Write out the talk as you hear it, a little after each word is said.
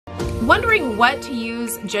Wondering what to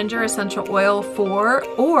use ginger essential oil for,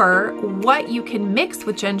 or what you can mix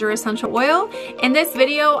with ginger essential oil? In this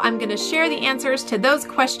video, I'm going to share the answers to those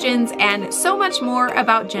questions and so much more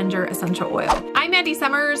about ginger essential oil. I'm Mandy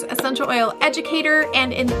Sommers, essential oil educator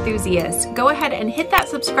and enthusiast. Go ahead and hit that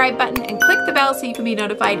subscribe button and click the bell so you can be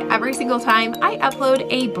notified every single time I upload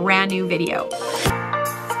a brand new video.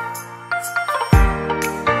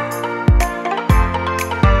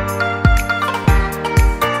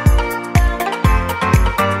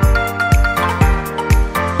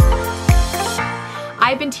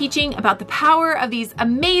 I've been teaching about the power of these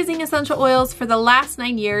amazing essential oils for the last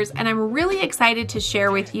 9 years, and I'm really excited to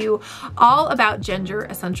share with you all about ginger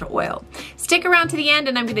essential oil. Stick around to the end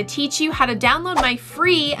and I'm going to teach you how to download my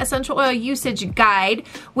free essential oil usage guide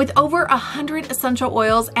with over 100 essential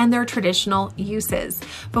oils and their traditional uses.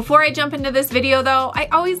 Before I jump into this video though, I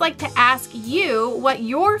always like to ask you what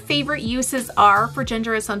your favorite uses are for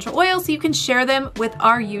ginger essential oil so you can share them with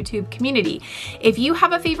our YouTube community. If you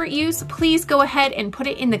have a favorite use, please go ahead and put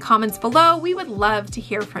it in the comments below. We would love to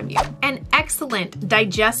hear from you. An excellent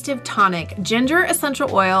digestive tonic, ginger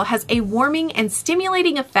essential oil has a warming and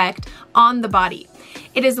stimulating effect on the body.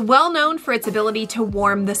 It is well known for its ability to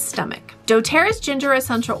warm the stomach. doTERRA's ginger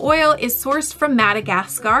essential oil is sourced from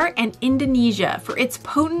Madagascar and Indonesia for its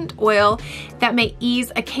potent oil that may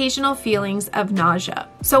ease occasional feelings of nausea.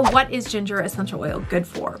 So what is ginger essential oil good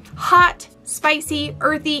for? Hot, spicy,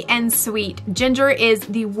 earthy, and sweet. Ginger is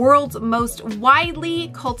the world's most widely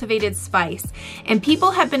cultivated spice, and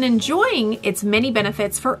people have been enjoying its many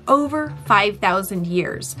benefits for over 5,000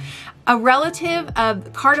 years. A relative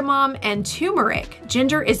of cardamom and turmeric,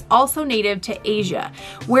 ginger is also native to Asia,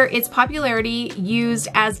 where its popularity used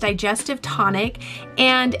as digestive tonic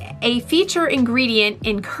and a feature ingredient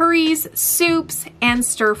in curries, soups, and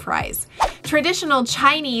stir fries. Traditional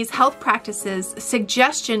Chinese health practices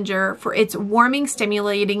suggest ginger for its warming,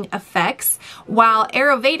 stimulating effects, while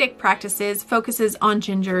Ayurvedic practices focuses on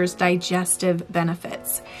ginger's digestive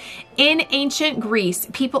benefits. In ancient Greece,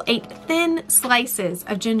 people ate thin slices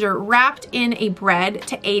of ginger wrapped in a bread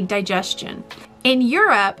to aid digestion. In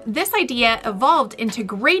Europe, this idea evolved into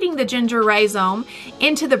grating the ginger rhizome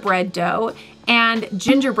into the bread dough, and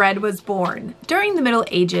gingerbread was born. During the Middle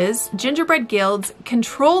Ages, gingerbread guilds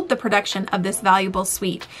controlled the production of this valuable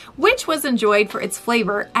sweet, which was enjoyed for its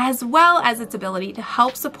flavor as well as its ability to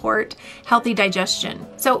help support healthy digestion.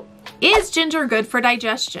 So, is ginger good for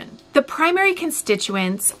digestion? The primary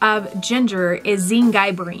constituents of ginger is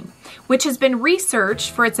zingiberine, which has been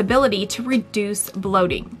researched for its ability to reduce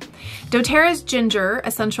bloating. doTERRA's ginger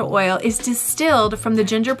essential oil is distilled from the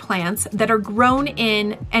ginger plants that are grown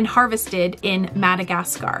in and harvested in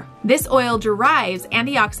Madagascar. This oil derives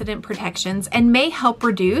antioxidant protections and may help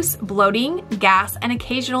reduce bloating, gas, and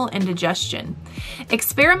occasional indigestion.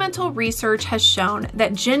 Experimental research has shown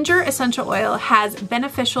that ginger essential oil has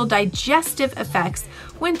beneficial digestive effects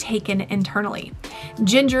when taken internally.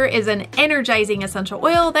 Ginger is an energizing essential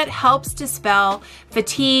oil that helps dispel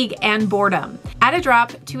fatigue and boredom. Add a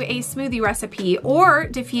drop to a smoothie recipe or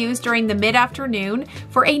diffuse during the mid-afternoon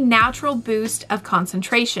for a natural boost of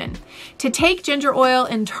concentration. To take ginger oil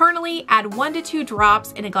internally, add 1 to 2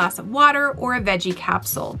 drops in a glass of water or a veggie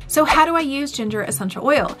capsule. So how do I use ginger essential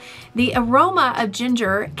oil? The aroma of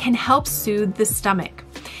ginger can help soothe the stomach.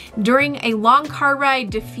 During a long car ride,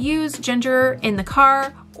 diffuse ginger in the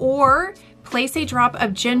car or place a drop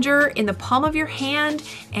of ginger in the palm of your hand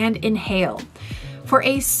and inhale. For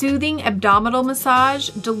a soothing abdominal massage,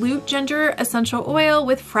 dilute ginger essential oil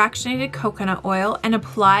with fractionated coconut oil and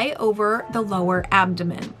apply over the lower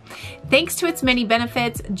abdomen. Thanks to its many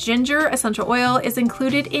benefits, ginger essential oil is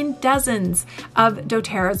included in dozens of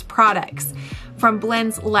doTERRA's products. From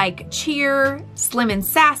blends like Cheer, Slim and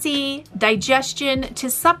Sassy, Digestion, to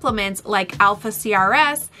supplements like Alpha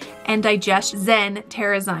CRS and Digest Zen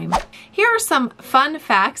Terrazyme. Here are some fun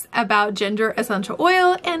facts about ginger essential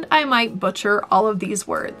oil, and I might butcher all of these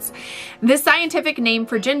words. The scientific name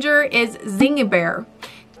for ginger is zingiber,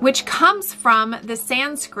 which comes from the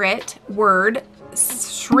Sanskrit word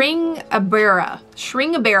shringabera,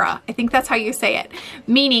 I think that's how you say it,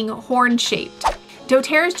 meaning horn-shaped.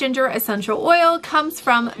 doTERRA's ginger essential oil comes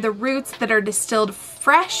from the roots that are distilled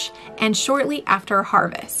fresh and shortly after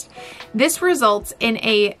harvest. This results in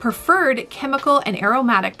a preferred chemical and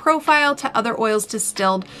aromatic profile to other oils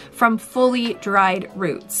distilled from fully dried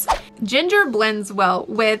roots. Ginger blends well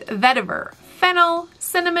with vetiver, fennel,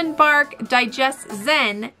 cinnamon bark, Digest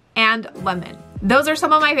Zen, and lemon. Those are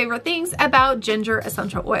some of my favorite things about ginger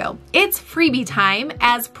essential oil. It's freebie time.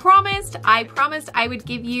 As promised, I promised I would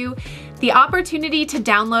give you the opportunity to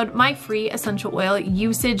download my free essential oil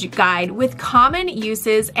usage guide with common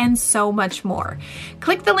uses and so much more.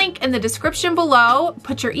 Click the link in the description below,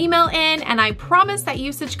 put your email in, and I promise that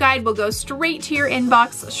usage guide will go straight to your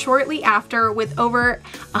inbox shortly after with over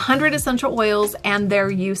 100 essential oils and their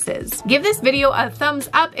uses. Give this video a thumbs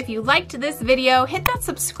up if you liked this video, hit that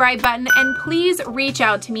subscribe button, and please reach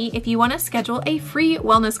out to me if you want to schedule a free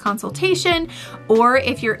wellness consultation or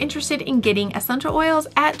if you're interested in getting essential oils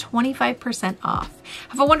at 25% off.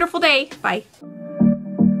 Have a wonderful day. Bye.